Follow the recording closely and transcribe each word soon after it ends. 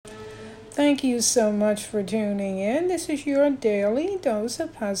Thank you so much for tuning in. This is your daily dose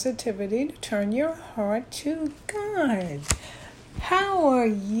of positivity to turn your heart to God. How are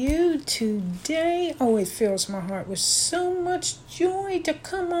you today? Oh, it fills my heart with so much joy to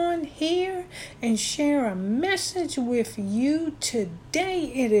come on here and share a message with you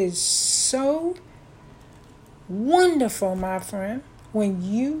today. It is so wonderful, my friend, when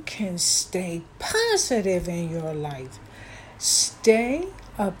you can stay positive in your life. Stay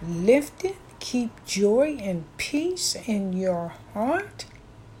uplifted, keep joy and peace in your heart.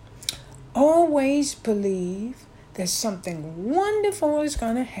 Always believe that something wonderful is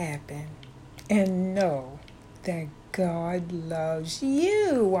going to happen, and know that God loves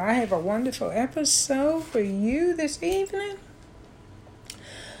you. I have a wonderful episode for you this evening.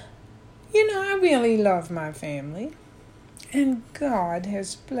 I really love my family, and God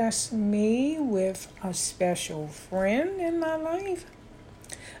has blessed me with a special friend in my life.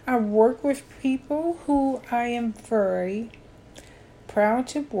 I work with people who I am very proud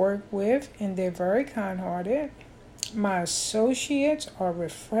to work with, and they're very kind-hearted. My associates are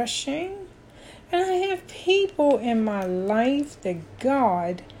refreshing, and I have people in my life that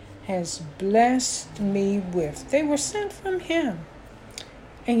God has blessed me with. They were sent from Him.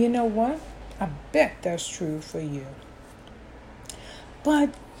 And you know what? I bet that's true for you.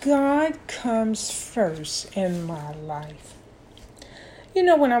 But God comes first in my life.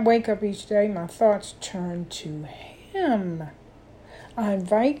 When I wake up each day, my thoughts turn to Him. I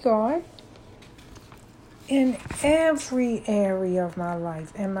invite God in every area of my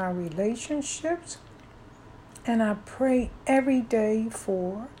life, in my relationships, and I pray every day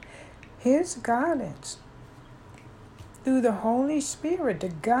for His guidance through the Holy Spirit to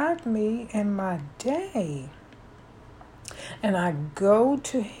guide me in my day. And I go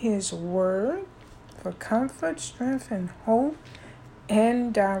to His Word for comfort, strength, and hope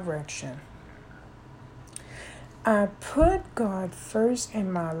and direction. I put God first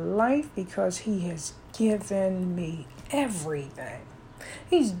in my life because He has given me everything.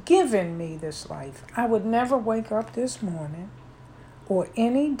 He's given me this life. I would never wake up this morning or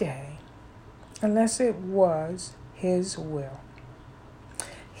any day unless it was His will.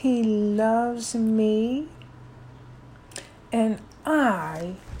 He loves me, and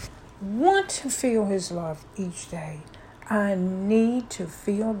I want to feel His love each day. I need to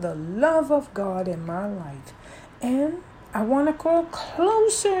feel the love of God in my life. And I want to grow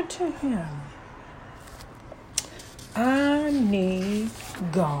closer to Him. I need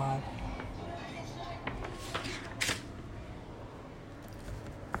God.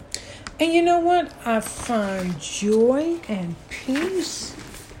 And you know what? I find joy and peace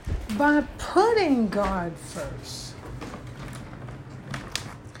by putting God first.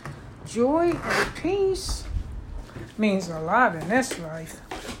 Joy and peace means a lot in this life.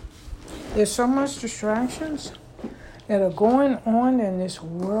 There's so much distractions that are going on in this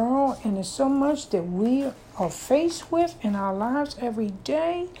world, and there's so much that we are faced with in our lives every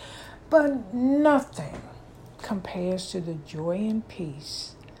day, but nothing compares to the joy and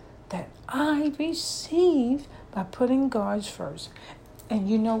peace that I receive by putting God first. And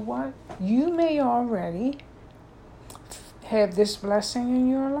you know what? You may already have this blessing in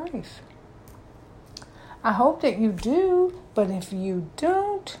your life. I hope that you do, but if you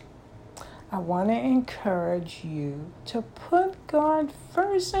don't, I want to encourage you to put God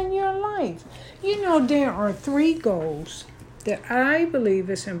first in your life. There are 3 goals that I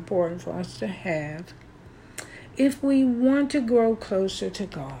believe is important for us to have if we want to grow closer to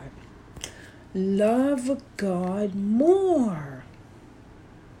God. Love God more.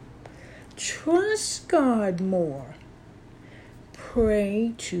 Trust God more.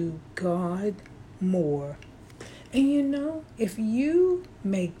 Pray to God more. And if you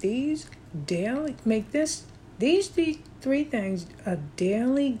make these 3 things a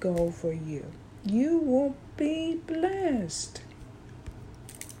daily goal for you, you will be blessed.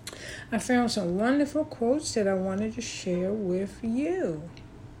 I found some wonderful quotes that I wanted to share with you.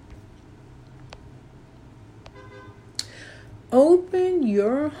 Open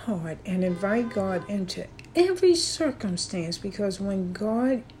your heart and invite God into every circumstance, because when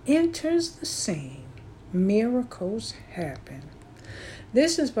God enters the scene, miracles happen.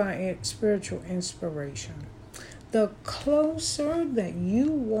 This is by spiritual inspiration. The closer that you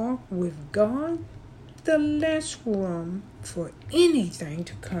walk with God, the less room for anything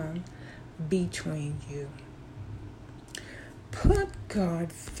to come between you. Put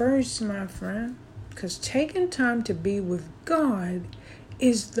God first, my friend, because taking time to be with God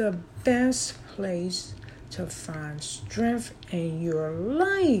is the best place to find strength in your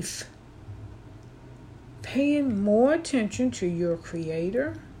life. Paying more attention to your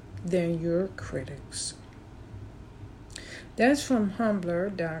Creator than your critics. That's from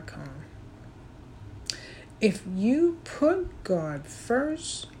Humbler.com. If you put God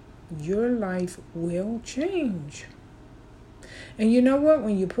first, your life will change. And you know what?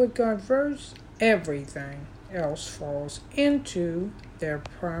 When you put God first, everything else falls into their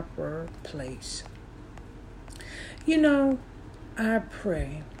proper place. You know, I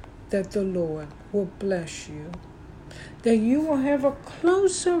pray that the Lord will bless you, that you will have a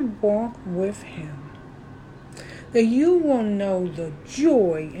closer walk with Him, that you will know the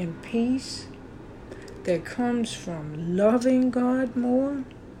joy and peace that comes from loving God more,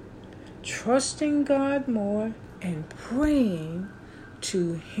 trusting God more, and praying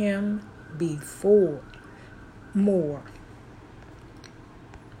to Him before more.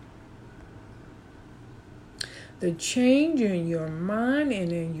 The change in your mind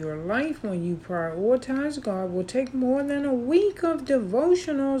and in your life when you prioritize God will take more than a week of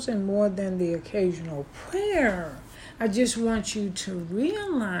devotionals and more than the occasional prayer. I just want you to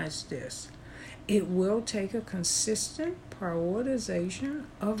realize this. It will take a consistent prioritization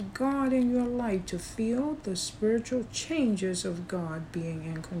of God in your life to feel the spiritual changes of God being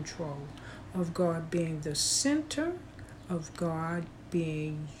in control, of God being the center, of God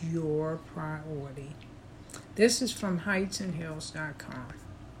being your priority. This is from heightsandhills.com.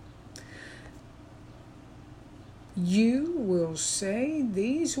 You will say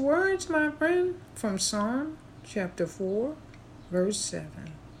these words, my friend, from Psalm chapter 4, verse 7,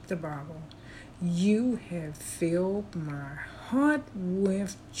 the Bible. You have filled my heart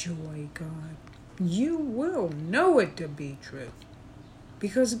with joy, God. You will know it to be true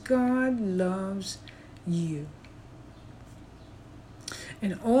because God loves you.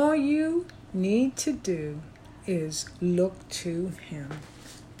 And all you need to do is look to Him.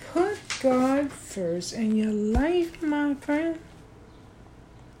 Put God first in your life, my friend.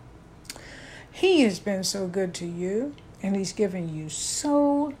 He has been so good to you, and He's given you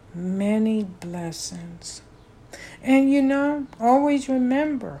so many blessings. And you know, always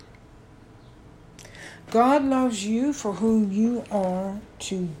remember, God loves you for who you are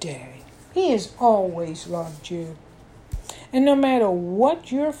today. He has always loved you. And no matter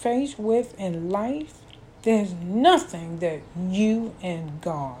what you're faced with in life, there's nothing that you and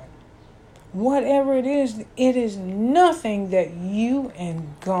God, whatever it is nothing that you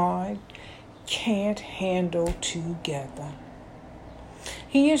and God can't handle together.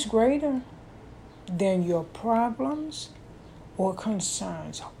 He is greater than your problems or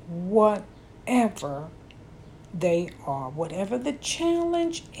concerns, whatever they are. Whatever the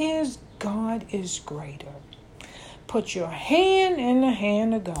challenge is, God is greater. Put your hand in the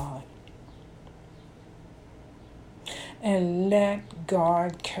hand of God and let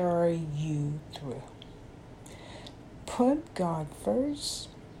God carry you through. Put God first,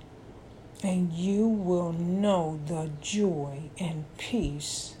 and you will know the joy and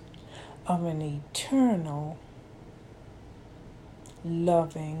peace of an eternal,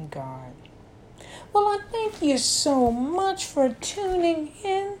 loving God. Well, I thank you so much for tuning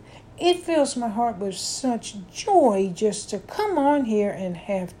in. It fills my heart with such joy just to come on here and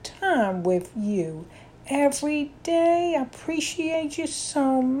have time with you every day. I appreciate you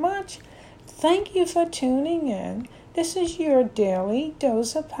so much. Thank you for tuning in. This is your daily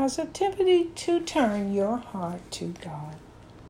dose of positivity to turn your heart to God.